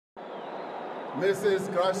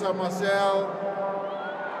Mrs. Gracia Marcel.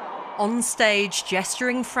 On stage,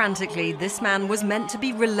 gesturing frantically, this man was meant to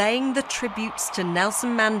be relaying the tributes to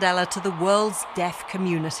Nelson Mandela to the world's deaf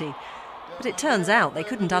community. But it turns out they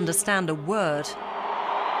couldn't understand a word.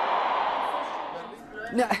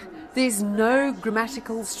 No, there's no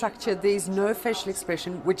grammatical structure, there's no facial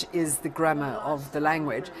expression, which is the grammar of the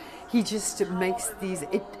language. He just makes these...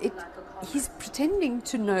 he's pretending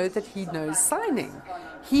to know that he knows signing.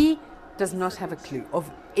 He does not have a clue of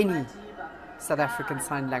any South African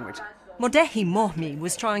Sign Language. Modehi Mohmi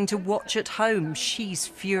was trying to watch at home. She's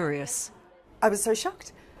furious. I was so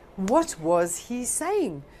shocked. What was he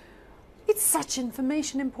saying? It's such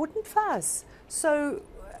information important for us. So,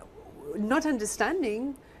 not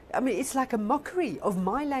understanding, I mean, it's like a mockery of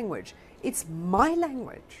my language. It's my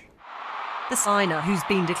language. The signer, who's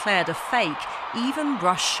been declared a fake, even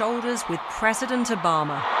brushed shoulders with President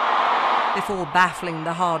Obama before baffling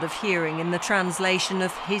the hard of hearing in the translation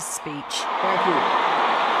of his speech. Thank you.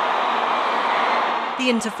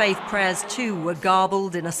 The interfaith prayers too were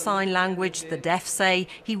garbled in a sign language the deaf say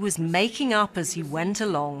he was making up as he went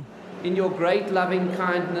along. In your great loving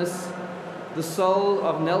kindness, the soul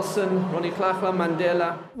of Nelson Rolihlahla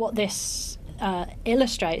Mandela. What this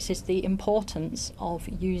illustrates is the importance of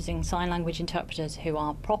using sign language interpreters who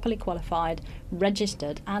are properly qualified,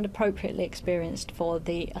 registered and appropriately experienced for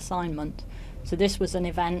the assignment. So this was an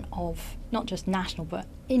event of not just national but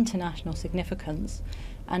international significance,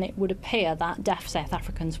 and it would appear that deaf South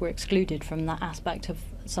Africans were excluded from that aspect of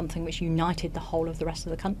something which united the whole of the rest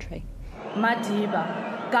of the country.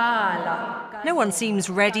 No one seems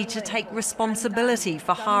ready to take responsibility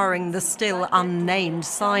for hiring the still unnamed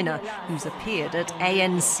signer who's appeared at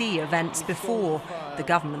ANC events before. The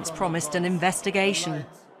government's promised an investigation.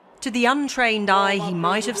 To the untrained eye, he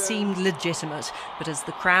might have seemed legitimate, but as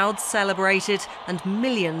the crowds celebrated and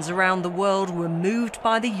millions around the world were moved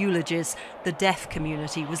by the eulogies, the deaf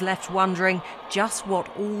community was left wondering just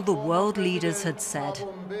what all the world leaders had said.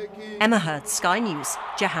 Emma Hurd, Sky News,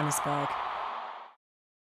 Johannesburg.